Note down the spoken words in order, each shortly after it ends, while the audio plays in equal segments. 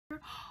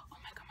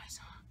this.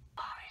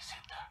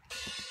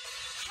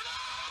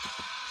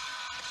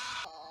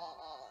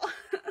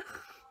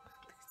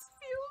 This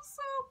feels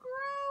so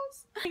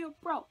gross. Hey,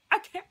 bro, I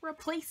can't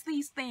replace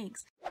these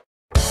things.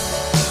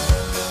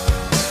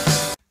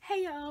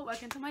 Hey y'all,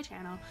 welcome to my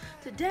channel.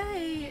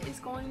 Today is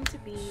going to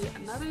be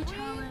another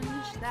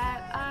challenge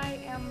that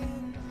I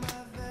am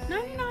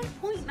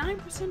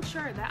 99.9%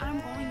 sure that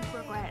I'm going to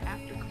regret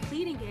after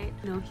completing it.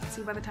 You know, you can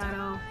see by the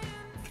title,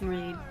 you can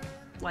read,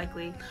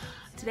 likely.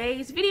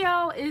 Today's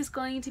video is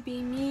going to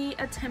be me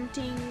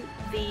attempting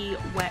the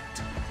wet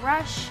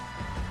brush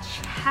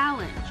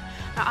challenge.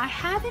 Now, I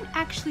haven't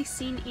actually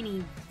seen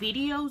any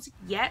videos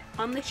yet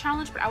on this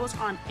challenge, but I was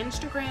on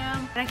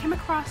Instagram and I came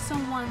across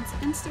someone's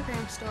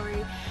Instagram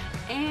story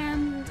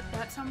and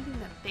that's something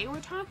that they were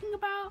talking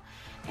about,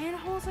 and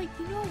I was like,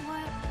 you know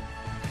what? I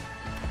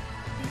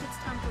think it's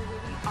time for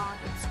really odd,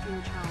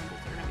 obscure challenges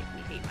that are gonna make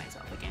me hate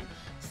myself again.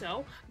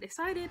 So I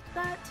decided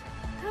that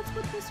that's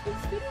what this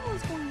week's video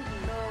is going to be.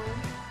 So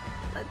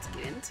let's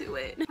get into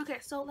it. Okay,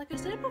 so like I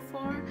said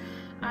before,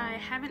 I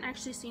haven't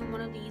actually seen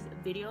one of these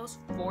videos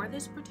for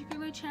this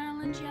particular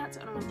challenge yet,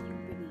 so I don't know if you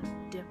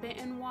really dip it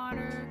in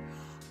water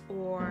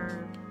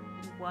or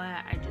what.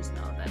 I just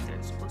know that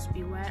they're supposed to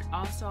be wet.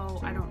 Also,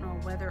 I don't know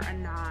whether or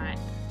not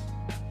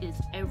is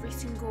every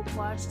single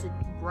brush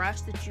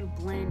that you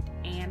blend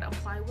and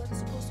apply with is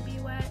supposed to be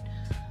wet.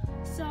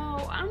 So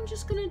I'm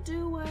just gonna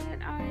do what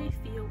I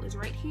feel is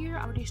right here.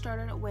 I already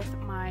started with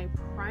my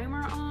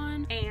primer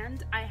on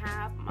and I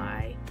have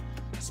my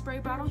spray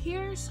bottle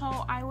here,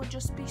 so I would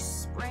just be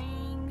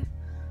spraying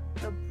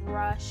the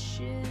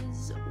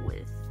brushes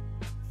with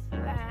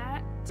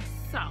that.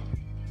 So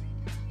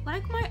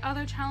like my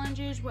other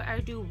challenges where I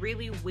do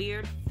really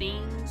weird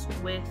things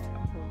with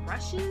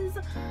brushes,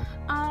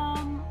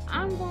 I'm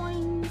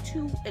going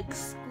to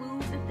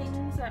exclude the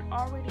things that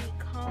already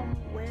come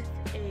with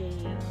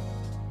a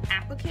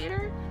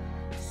applicator.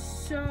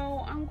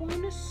 So I'm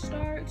going to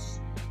start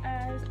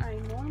as I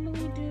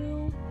normally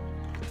do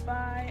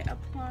by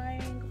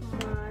applying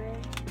my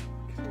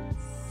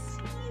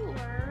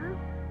concealer.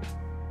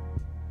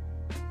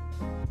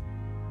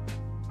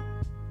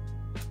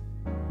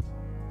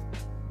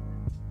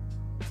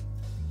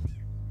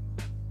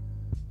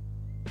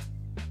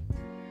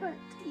 But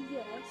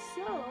yeah,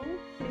 so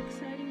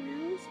exciting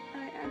news, I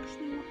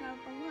actually will have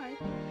a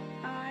light.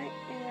 I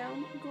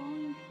am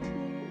going to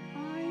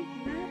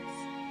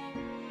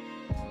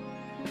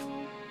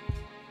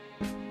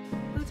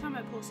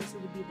I post this, it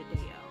would be the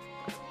day of.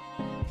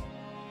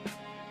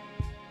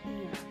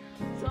 Yeah.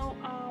 So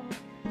I'll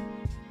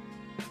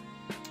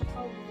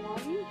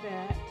vlog you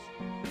that.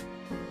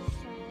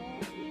 So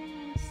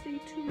yeah, stay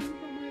tuned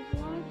for my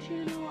vlog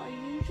channel. I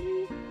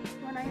usually,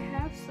 when I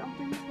have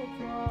something to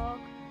vlog,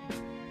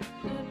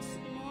 it's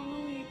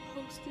normally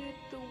posted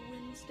the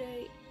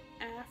Wednesday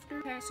after.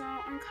 Okay, so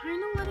I'm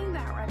kind of letting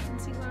that red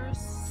concealer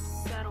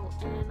settle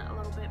in a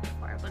little bit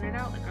before I blend it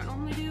out like I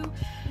normally do.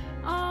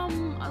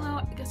 Although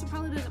I guess it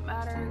probably doesn't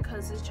matter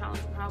because this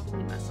challenge will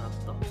probably mess up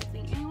the whole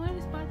thing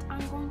anyways, but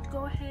I'm going to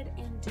go ahead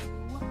and do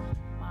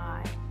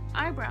my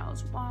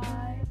eyebrows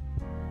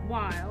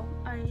while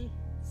I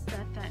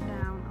set that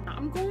down.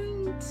 I'm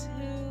going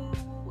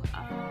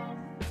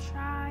to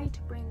try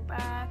to bring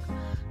back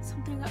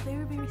something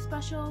very, very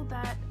special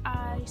that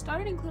I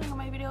started including in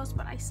my videos,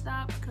 but I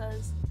stopped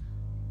because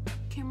the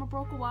camera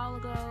broke a while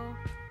ago.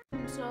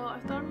 So I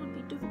thought it would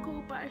be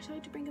difficult, but I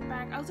decided to bring it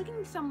back. I was looking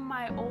at some of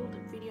my old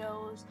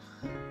videos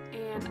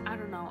and I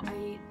don't know,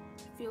 I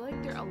feel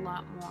like they're a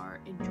lot more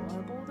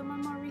enjoyable than my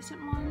more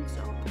recent ones.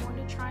 So I'm going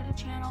to try to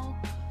channel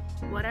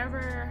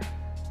whatever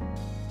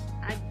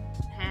I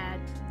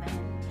had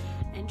then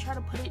and try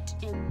to put it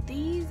in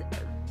these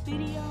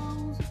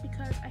videos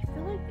because I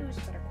feel like it was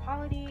better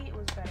quality, it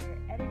was better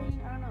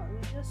editing, I don't know, it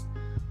was just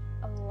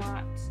a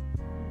lot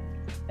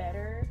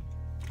better.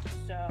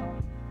 So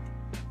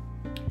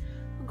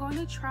I'm going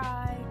to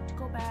try to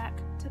go back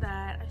to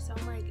that. I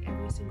sound like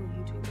every single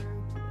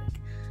YouTuber, like,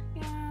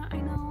 yeah, I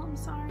know, I'm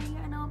sorry,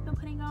 I know I've been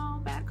putting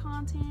out bad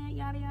content,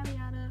 yada yada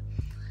yada.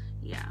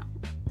 Yeah,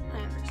 I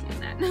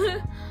understand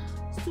that.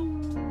 So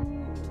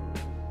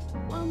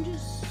I'm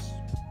just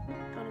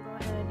gonna go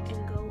ahead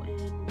and go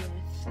in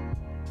with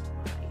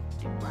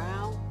my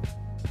brow.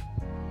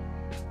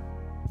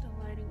 The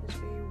lighting is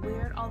very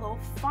weird, although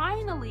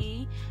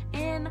finally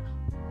in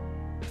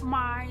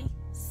my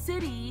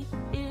city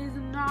is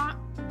not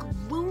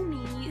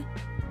gloomy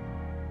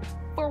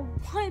for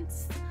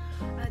once.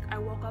 Like, I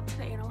woke up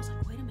today and I was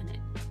like, wait a minute,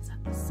 is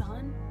that the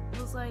sun? It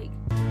was like,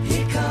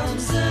 here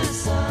comes the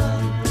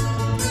sun.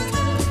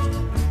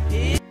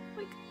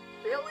 Like,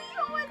 really?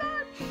 Oh my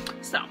god.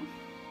 So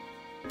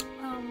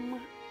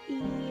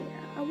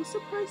yeah, I was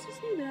surprised to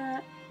see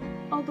that,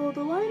 although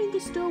the lighting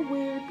is still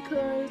weird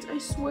because I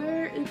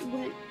swear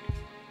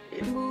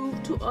it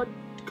moved to a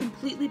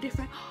completely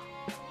different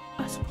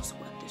I'm supposed to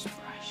wet this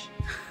brush.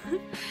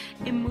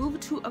 It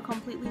moved to a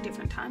completely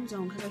different time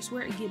zone because I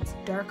swear it gets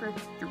darker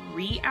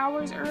 3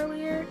 hours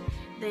earlier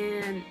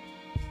than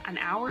an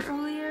hour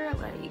earlier.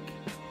 Like,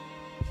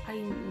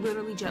 I'm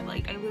literally jet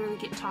lagged. I literally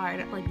get tired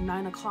at like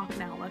 9 o'clock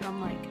now. Like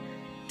I'm like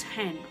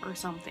 10 or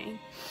something.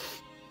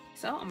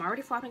 So I'm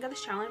already flopping at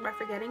this challenge by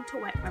forgetting to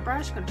wet my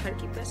brush. I'm gonna try to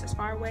keep this as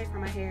far away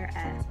from my hair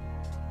as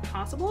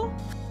possible.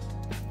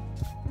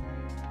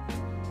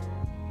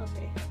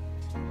 Okay,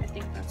 I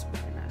think that's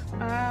good enough.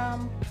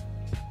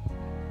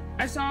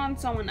 I saw on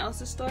someone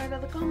else's story, they're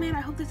like, oh man,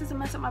 I hope this doesn't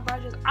mess up my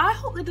brushes. I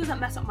hope it doesn't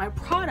mess up my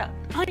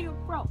product. I am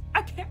broke.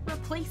 I can't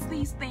replace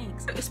these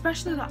things.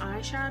 Especially the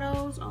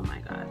eyeshadows. Oh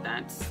my god,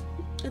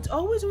 it's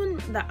always when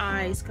the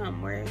eyes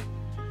come where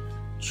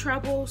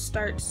trouble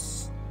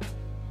starts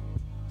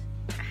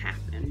to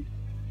happen.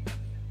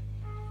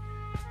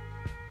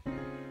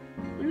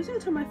 And every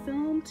time I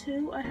film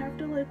too, I have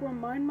to like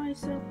remind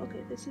myself,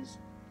 okay, this is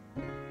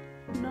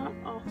not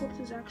awful. This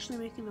is actually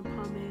making the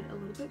pomade a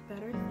little bit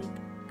better, thank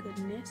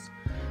goodness.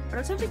 But I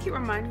just have to keep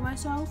reminding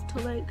myself to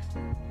like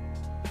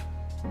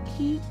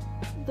keep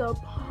the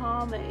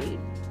pomade.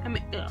 I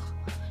mean, ugh.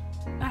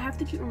 I have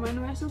to keep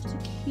reminding myself to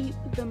keep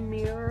the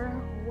mirror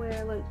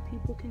where like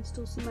people can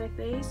still see my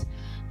face,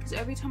 because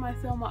every time I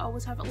film I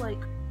always have it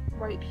like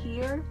right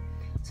here.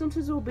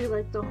 Sometimes it will be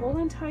like the whole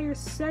entire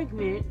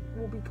segment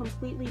will be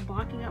completely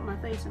blocking out my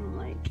face, and I'm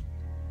like,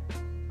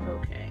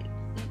 okay,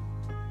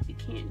 you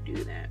can't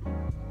do that.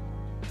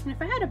 And if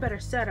I had a better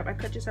setup, I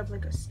could just have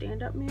like a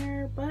stand-up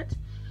mirror, but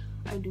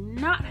I do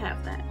not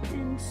have that.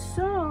 And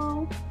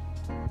so,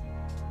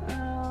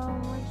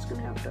 we're just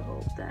gonna have to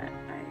hope that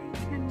I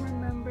can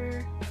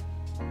remember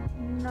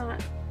not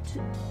to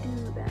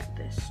do that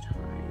this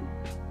time.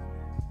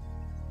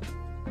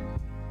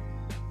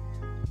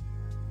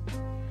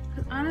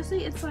 Because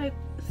honestly, it's like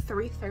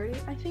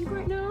 3:30, I think,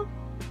 right now,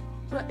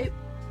 but it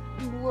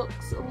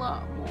looks a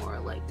lot more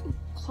like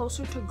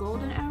closer to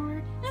golden hour.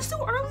 And it's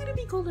still early to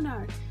be golden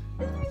hour. It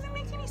doesn't even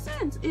make any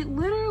sense. It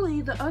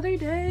literally, the other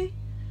day,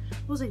 I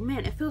was like,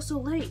 man, it feels so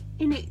late.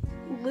 And it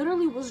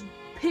literally was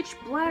pitch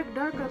black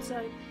dark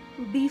outside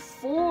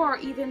before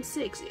even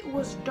 6. It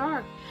was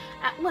dark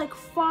at like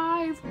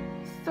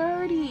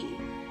 5:30.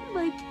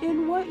 Like,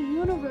 in what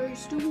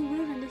universe do we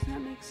live in? Does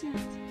that make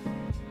sense?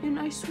 And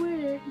I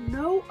swear,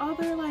 no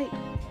other like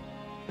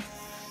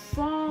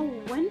fall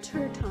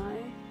winter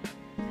time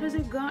has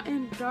it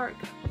gotten dark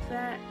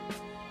that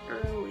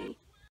early.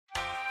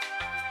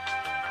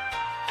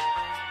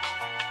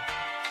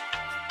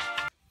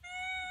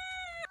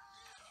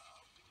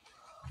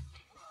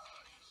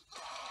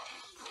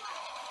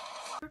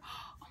 Oh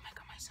my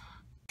god, my son.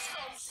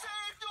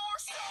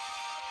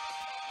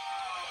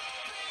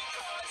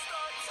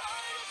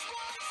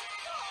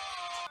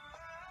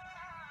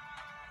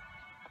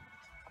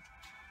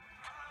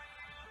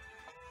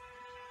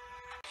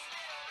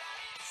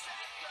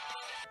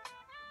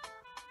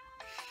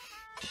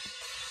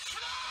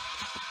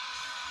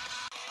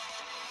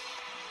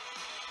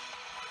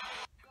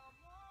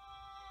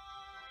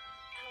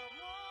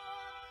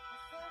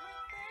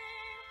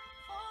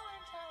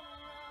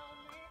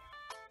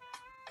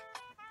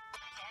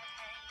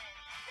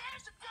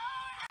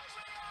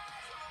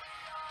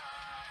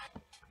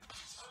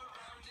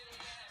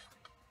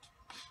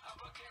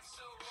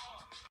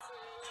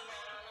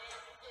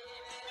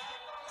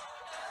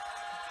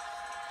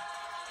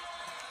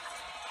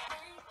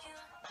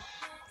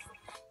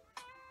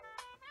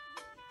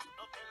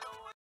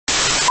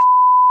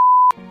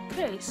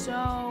 Okay,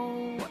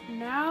 so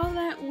now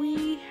that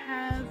we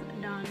have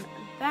done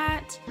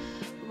that,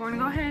 we're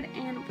gonna go ahead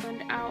and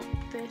blend out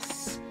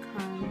this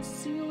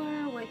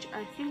concealer, which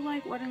I feel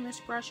like wetting this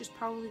brush is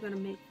probably gonna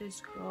make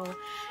this go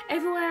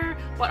everywhere,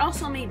 but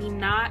also maybe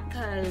not,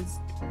 because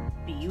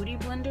beauty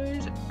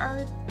blenders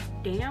are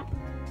damp.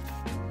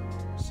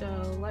 So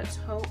let's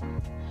hope,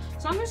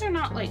 as long as they're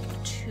not like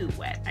too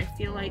wet, I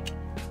feel like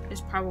this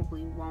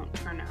probably won't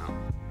turn out.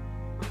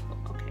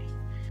 Okay,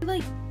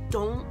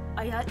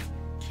 I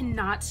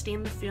cannot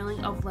stand the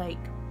feeling of like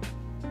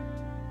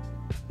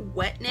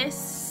wetness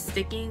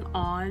sticking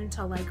on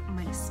to like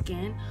my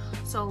skin.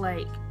 So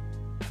like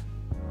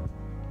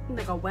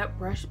a wet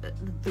brush,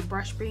 the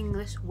brush being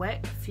this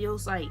wet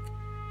feels like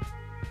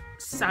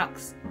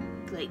sucks,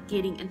 like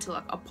getting into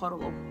like a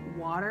puddle of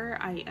water.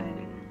 I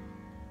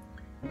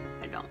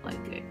don't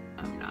like it.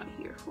 I'm not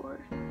here for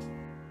it.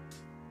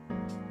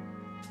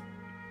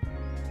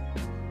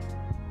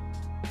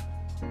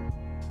 I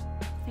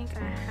think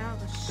I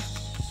have a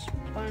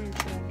sponge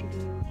that I could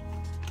use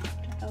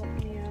to help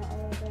me out a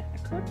little bit. I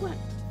could wet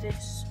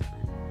this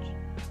sponge.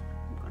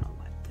 I'm gonna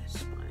wet this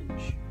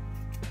sponge.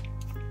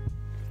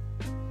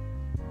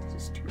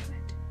 This is too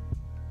wet.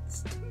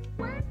 It's too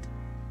wet.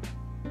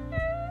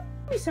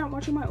 Let me stop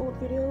watching my old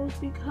videos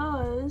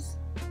because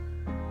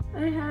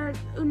I had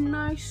a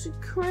nice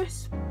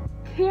crisp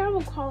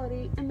camera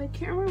quality, and the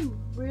camera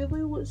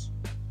really was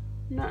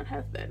not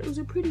half bad. It was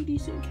a pretty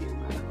decent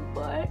camera,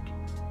 but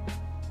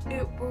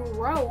it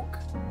broke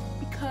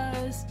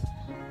because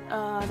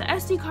the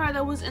SD card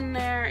that was in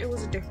there, it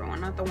was a different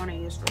one, not the one I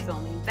used for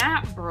filming.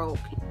 That broke,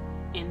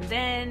 and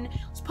then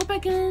let's put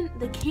back in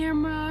the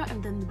camera,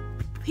 and then the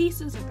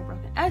pieces of the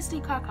broken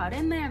SD card caught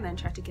in there and then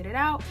tried to get it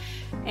out,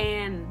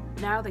 and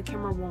now the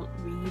camera won't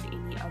read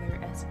any other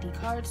SD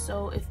cards.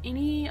 So if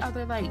any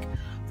other like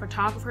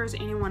photographers,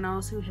 anyone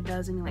else who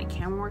does any like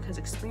camera work has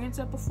experienced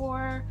that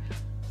before,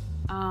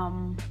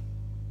 and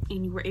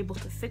you were able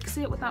to fix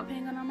it without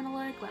paying an arm and a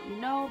leg, let me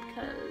know,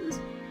 because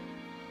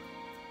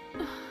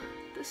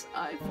this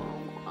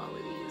iPhone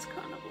quality is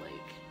kind of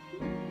like,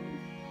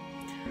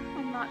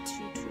 I'm not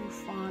too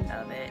fond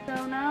of it.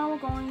 So now we're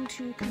going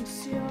to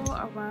conceal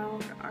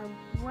around our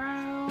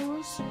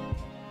brows.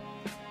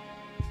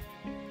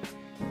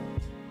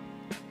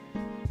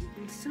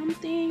 And some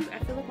things, I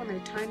feel like when they're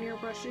tinier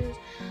brushes,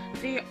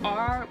 they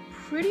are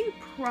pretty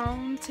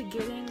prone to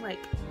getting like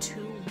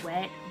too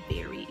wet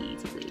very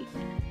easily.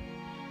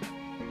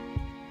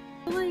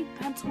 I feel like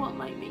that's what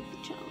might make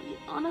it challenging.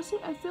 Honestly,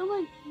 I feel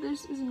like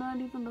this is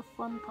not even the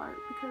fun part,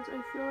 because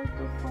I feel like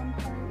the fun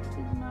part is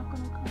not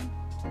gonna come.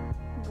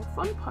 The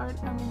fun part,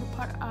 I mean the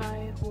part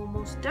I will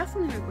most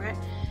definitely regret,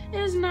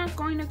 is not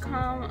going to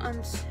come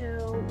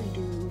until we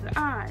do the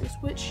eyes,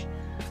 which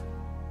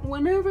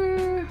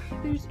whenever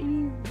there's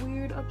any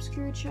weird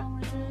obscure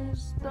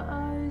challenges, the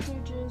eyes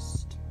are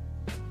just,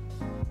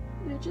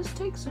 it just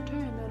takes a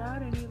turn that I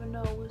didn't even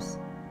know was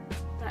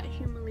that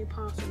humanly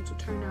possible to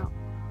turn out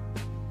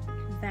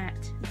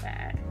that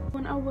bad.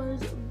 When I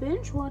was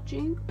binge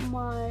watching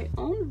my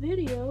own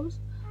videos,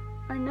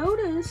 I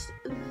noticed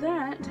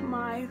that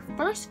my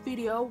first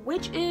video,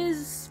 which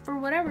is for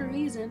whatever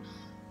reason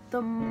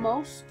the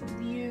most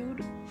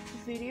viewed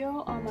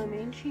video on my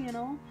main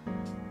channel,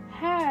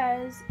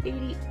 has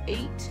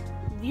 88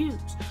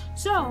 views.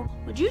 So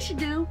what you should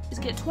do is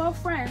get 12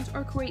 friends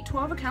or create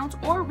 12 accounts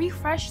or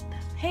refresh the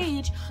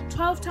page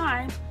 12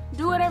 times,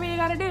 do whatever you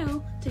gotta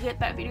do to get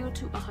that video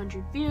to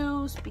 100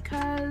 views,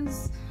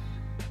 because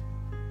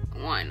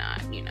why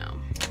not, you know?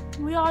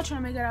 We all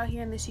trying to make it out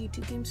here in this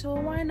YouTube game, so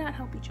why not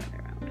help each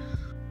other out?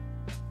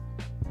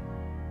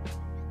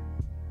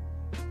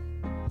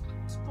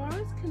 As far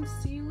as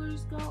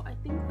concealers go, I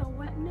think the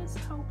wetness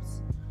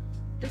helps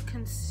the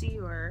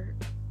concealer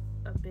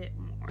a bit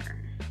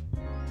more.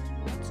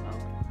 So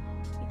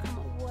we come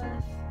up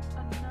with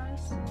a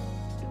nice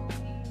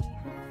dewy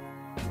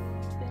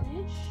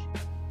finish.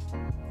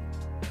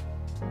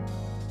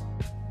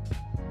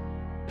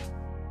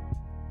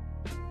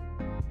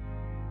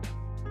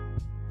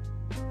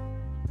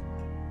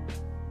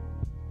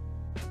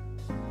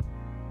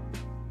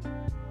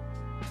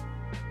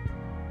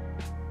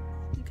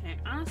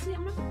 Honestly,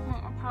 I'm at the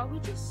point I'll probably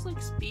just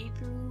like speed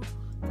through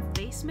the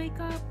face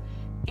makeup,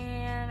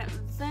 and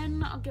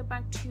then I'll get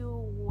back to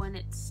you when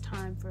it's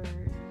time for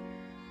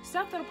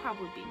stuff that'll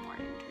probably be more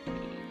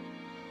entertaining.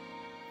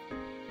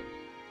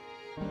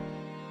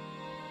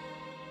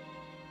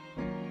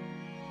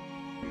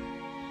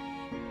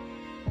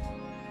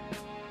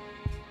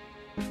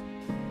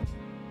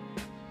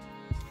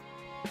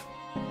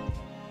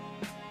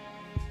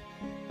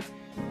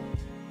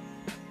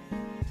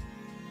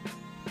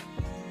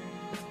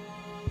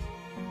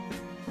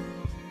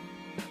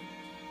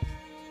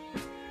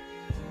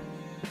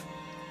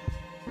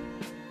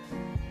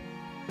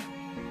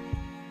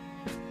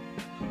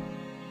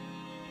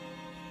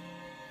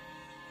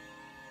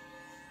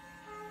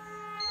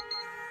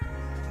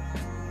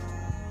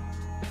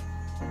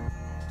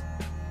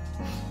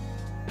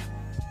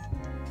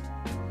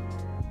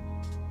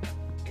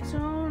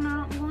 So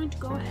now I'm going to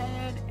go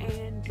ahead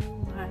and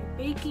do my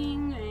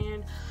baking,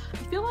 and I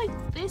feel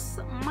like this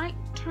might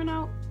turn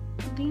out,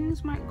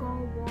 things might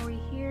go blurry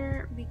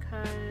here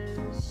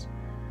because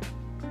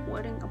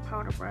wetting a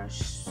powder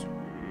brush,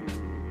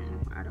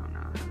 I don't know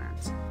how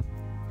that's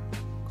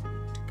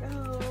going to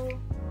go.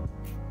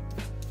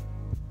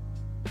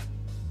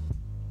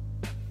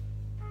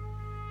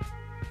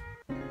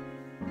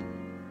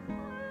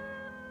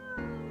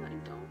 I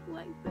don't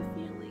like the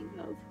feeling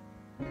of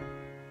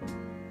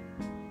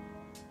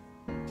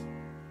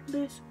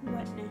this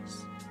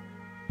wetness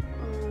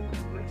on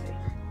my face.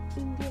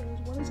 Thing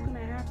is, what is going to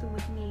happen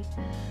with me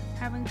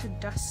having to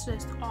dust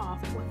this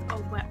off with a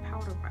wet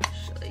powder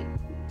brush? Like,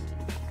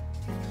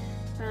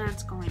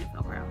 that's going to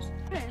feel gross.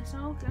 Okay,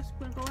 so I guess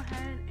we'll go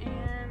ahead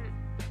and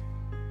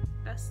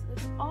dust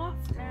this off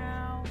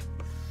now.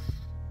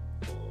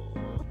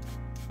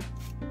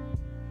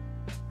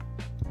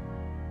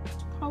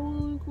 It's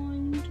probably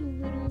going to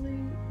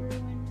literally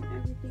ruin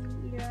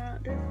everything. Yeah,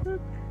 this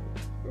looks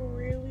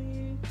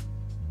really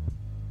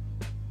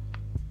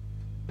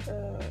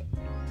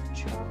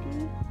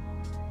chalky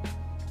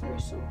or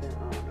something,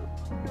 I don't know.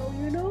 No,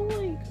 you know,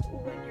 like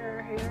when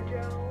your hair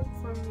gel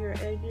from your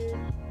edges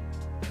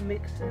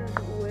mixes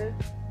with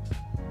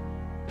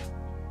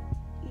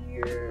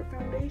your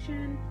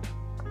foundation,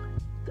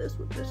 that's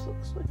what this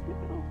looks like, you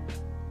know.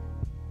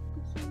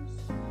 This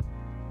is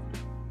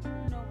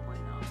no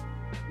bueno.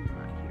 I'm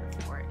not here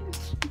for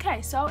it.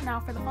 Okay, so now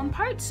for the fun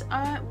parts,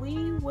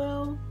 we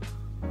will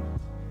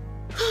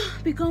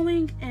be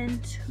going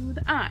into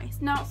the eyes.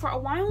 Now, for a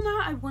while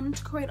now, I wanted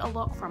to create a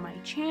look for my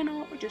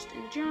channel, or just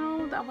in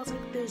general, that was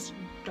like this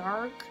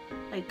dark,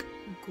 like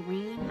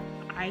green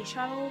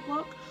eyeshadow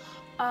look.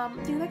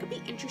 think that could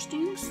be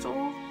interesting,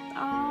 so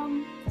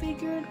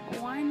figured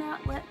why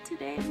not let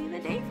today be the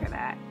day for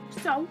that.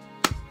 So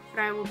what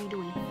I will be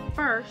doing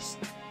first,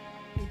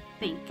 I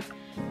think,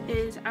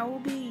 is I will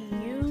be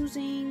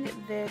using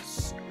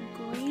this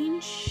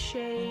green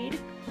shade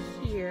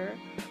here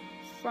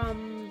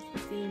from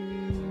the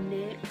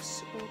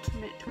NYX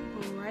Ultimate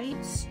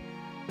Brights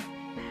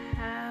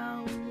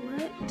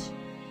palette,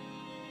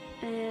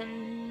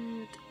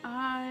 and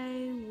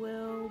I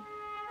will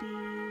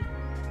be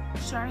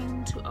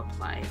starting to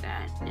apply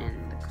that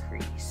in the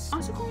crease.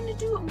 Also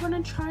I'm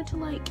gonna try to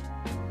like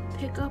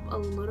pick up a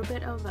little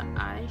bit of the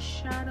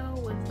eyeshadow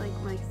with like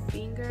my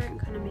finger and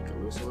kind of make it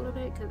loose a little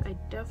bit, because I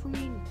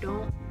definitely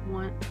don't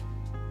want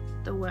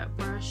the wet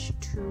brush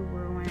to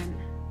ruin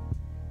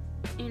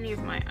any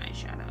of my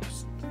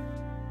eyeshadows.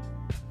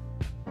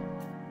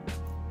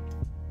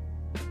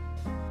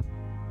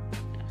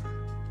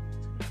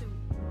 It's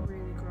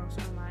really gross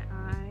on my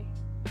eye.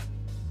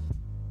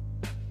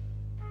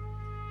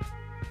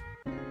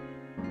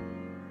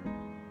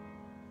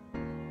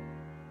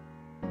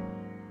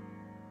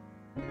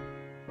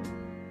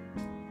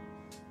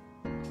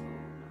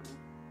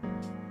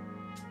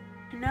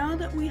 Now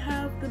that we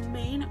have the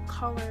main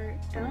color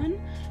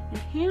done and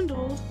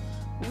handled,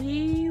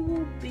 we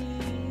will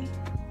be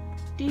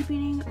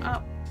deepening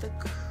up the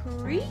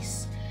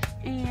crease,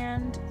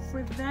 and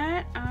for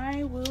that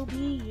I will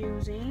be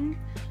using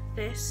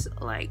this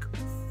like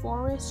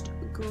forest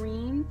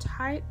green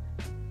type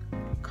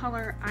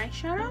color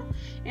eyeshadow,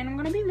 and I'm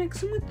gonna be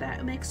mixing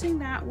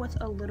that with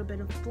a little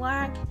bit of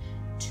black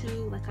to,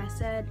 like I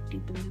said,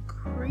 deepen the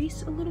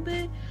crease a little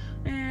bit.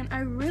 And I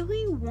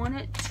really want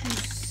it to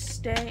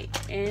stay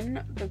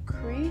in the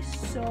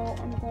crease, so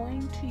I'm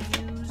going to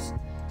use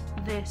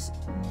this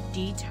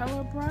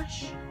detailer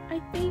brush, I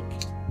think.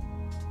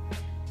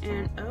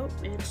 And oh,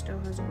 it still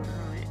has glitter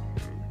on it.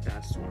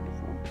 That's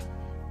wonderful.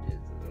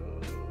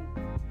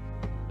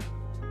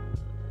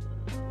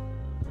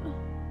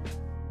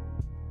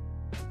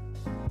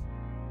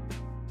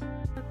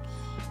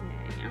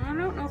 Okay, I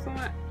don't know if I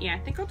want, yeah, I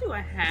think I'll do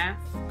a half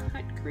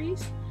cut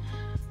crease.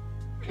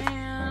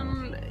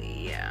 And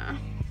yeah.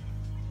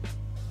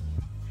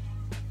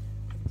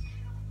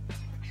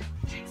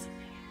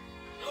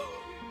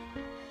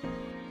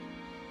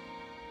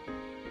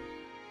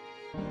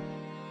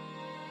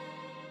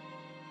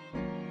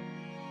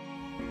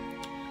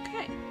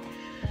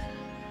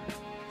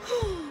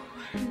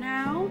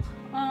 Now,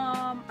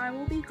 I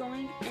will be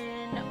going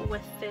in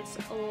with this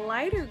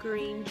lighter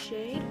green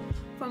shade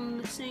from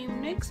the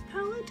same NYX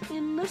palette.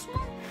 And this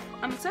one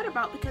I'm excited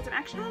about because it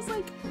actually has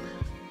like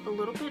a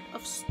little bit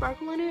of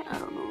sparkle in it. I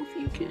don't know if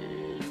you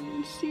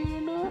can see it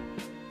or not.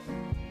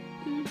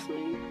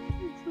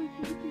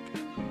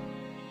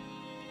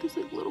 There's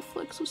like little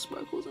flecks of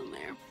sparkles in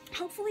there.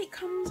 Hopefully it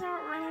comes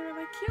out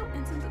really cute,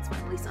 and since it's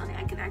finally sunny,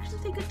 I can actually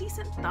take a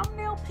decent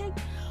thumbnail pic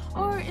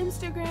or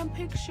Instagram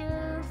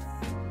picture.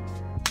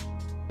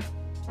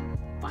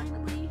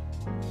 Finally,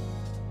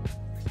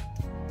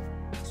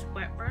 this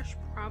wet brush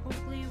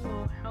probably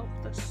will help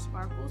the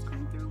sparkles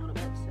come through a little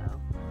bit,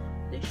 so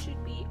this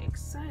should be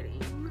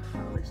exciting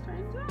how this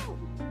turns out.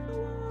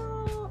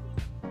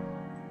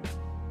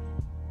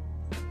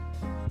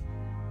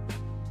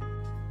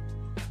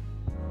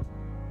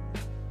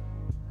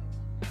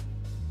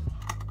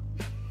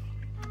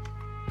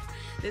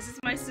 This is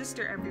my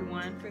sister,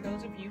 everyone. For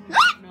those of you who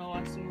don't know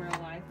us in real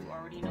life, who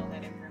already know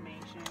that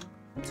information.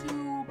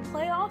 To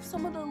play off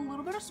some of the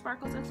little bit of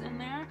sparkles that's in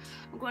there,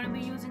 I'm going to be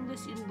using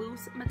this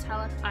loose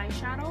metallic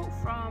eyeshadow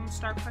from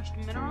Star Crushed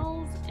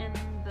Minerals in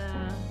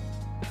the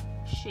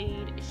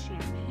shade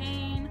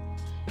Champagne.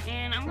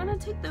 And I'm going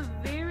to take the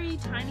very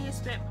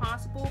tiniest bit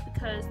possible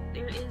because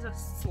there is a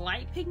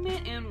slight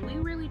pigment and we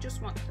really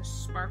just want the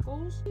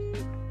sparkles.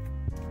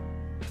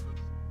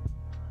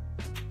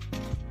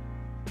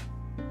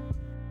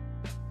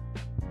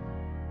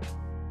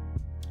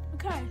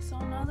 Okay, so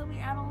now that we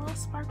add a little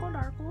sparkle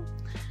darkle,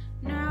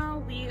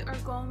 now we are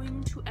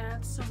going to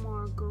add some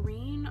more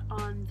green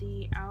on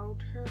the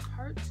outer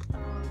parts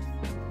of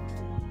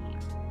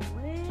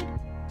the lid.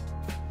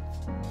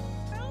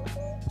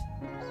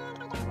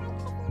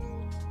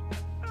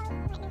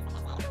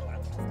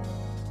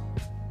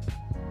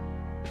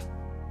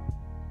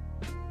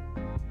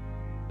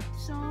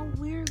 So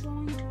we're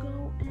going to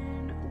go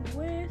in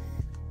with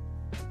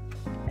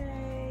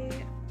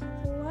a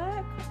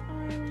black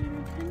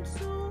eyeliner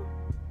pencil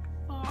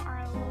for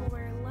our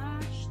lower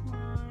lash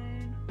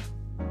line.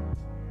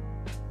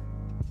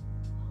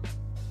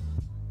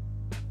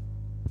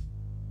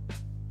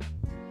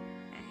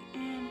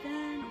 And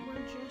then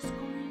we're just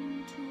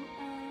going to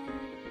add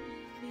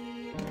the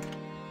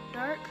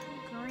dark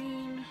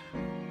green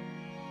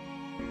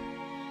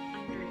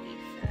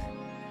underneath it.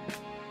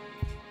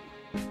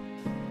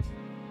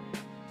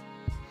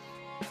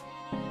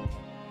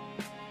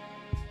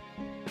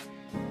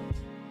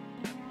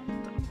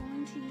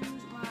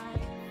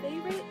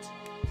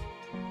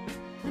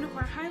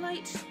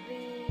 Highlight,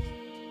 the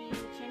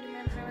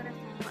Candyman highlighter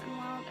from Wet n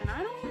Wild, and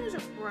I don't use a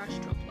brush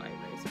to apply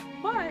this,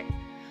 but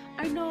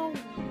I know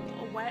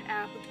wet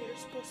applicator is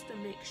supposed to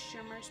make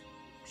shimmers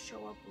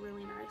show up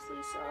really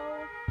nicely, so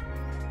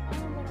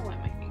I'm gonna wet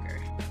my finger.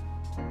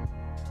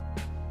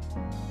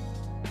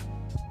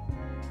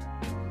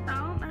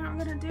 Now I'm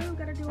gotta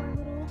do a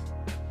little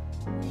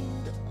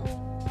winged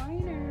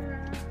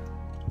liner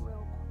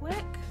real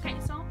quick. Okay,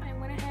 so I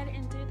went ahead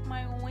and did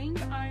my winged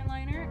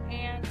eyeliner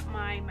and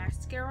my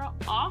mascara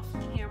off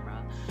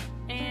camera,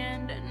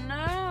 and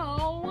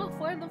now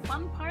for the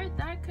fun part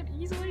that could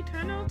easily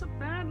turn out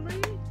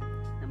badly.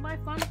 And my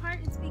fun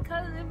part is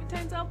because if it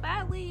turns out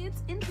badly,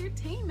 it's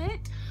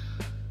entertainment.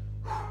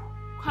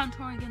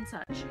 Contouring and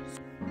such.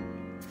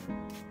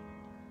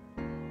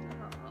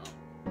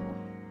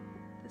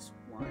 This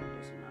water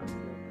does not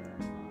feel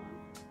good.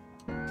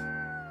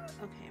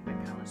 Okay, my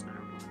palette's not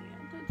rolling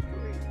yet. That's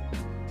great.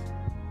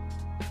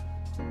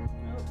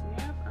 Oh,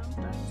 yep, I'm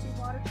starting to see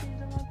water trees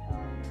in my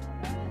palette.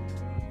 That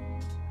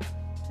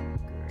is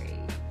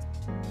great.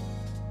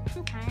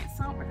 Okay,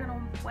 so we're gonna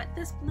wet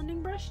this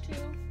blending brush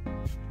too.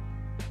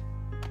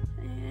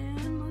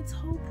 And let's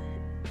hope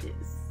it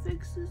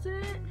fixes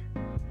it.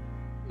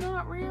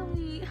 Not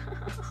really.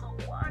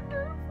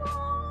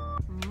 Wonderful.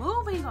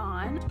 Moving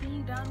on,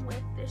 being done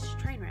with this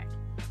train wreck.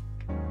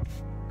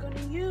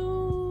 Gonna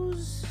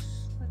use,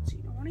 let's see,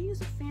 I want to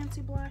use a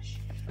fancy blush.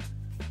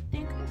 I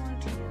think I'm going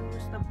to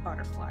use the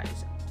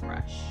Butterflies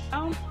brush.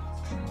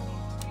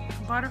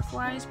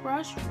 Butterflies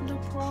brush from the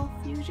Pro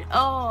Fusion.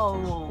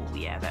 Oh,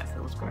 yeah, that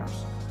feels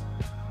gross.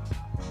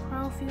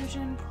 Pro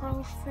Fusion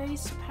Pro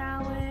Face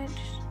Palette.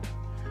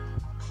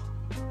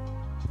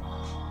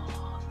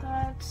 Oh,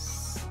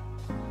 that's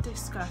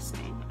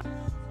disgusting.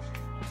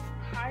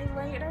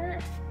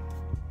 Highlighter.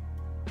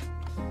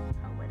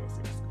 How wet is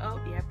this? Oh,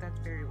 yep, that's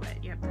very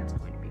wet. Yep, that's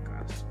going to be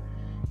gross.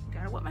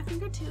 Gotta wet my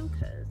finger too,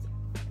 because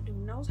I do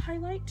nose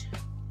highlight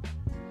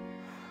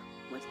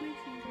with my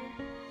finger.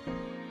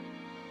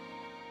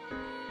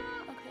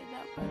 Okay,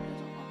 that part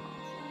doesn't look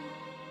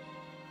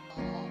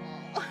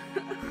awful.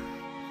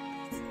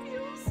 This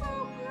feels so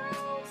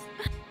gross.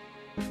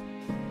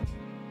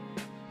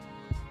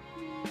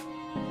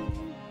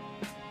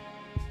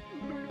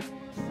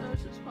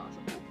 As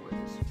possible for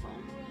this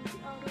foam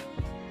out of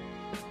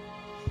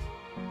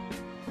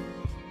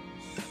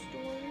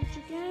storage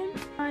again.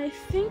 I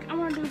think I'm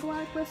gonna do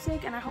black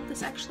lipstick, and I hope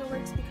this actually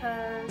works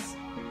because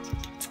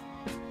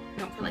I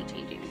don't feel like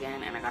changing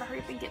again, and I gotta hurry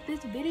up and get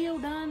this video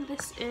done.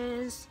 This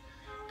is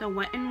the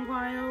Wet n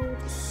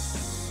Wild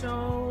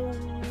So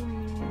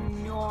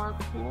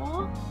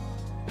Cool.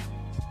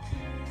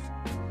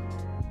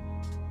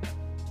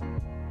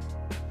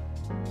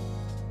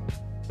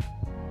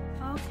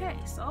 Okay,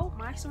 so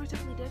my story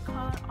definitely did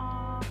cut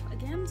off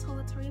again, so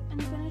let's hurry up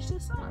and finish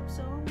this up.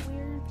 So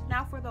we're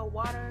now for the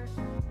water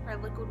or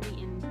liquid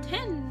we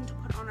intend to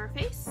put on our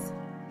face.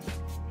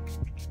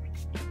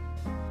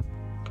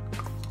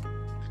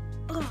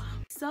 Ugh.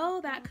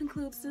 So that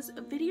concludes this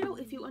video.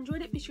 If you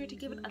enjoyed it, be sure to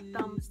give it a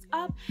thumbs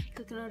up.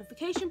 Click the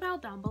notification bell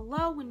down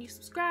below when you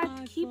subscribe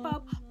to keep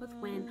up with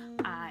when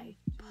I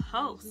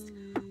post.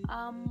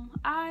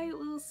 I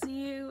will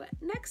see you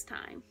next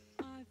time.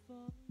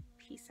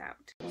 Peace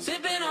out.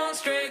 Sipping on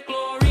straight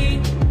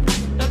glory,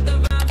 let the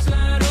vibe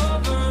slide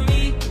over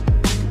me.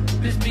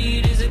 This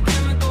beat is a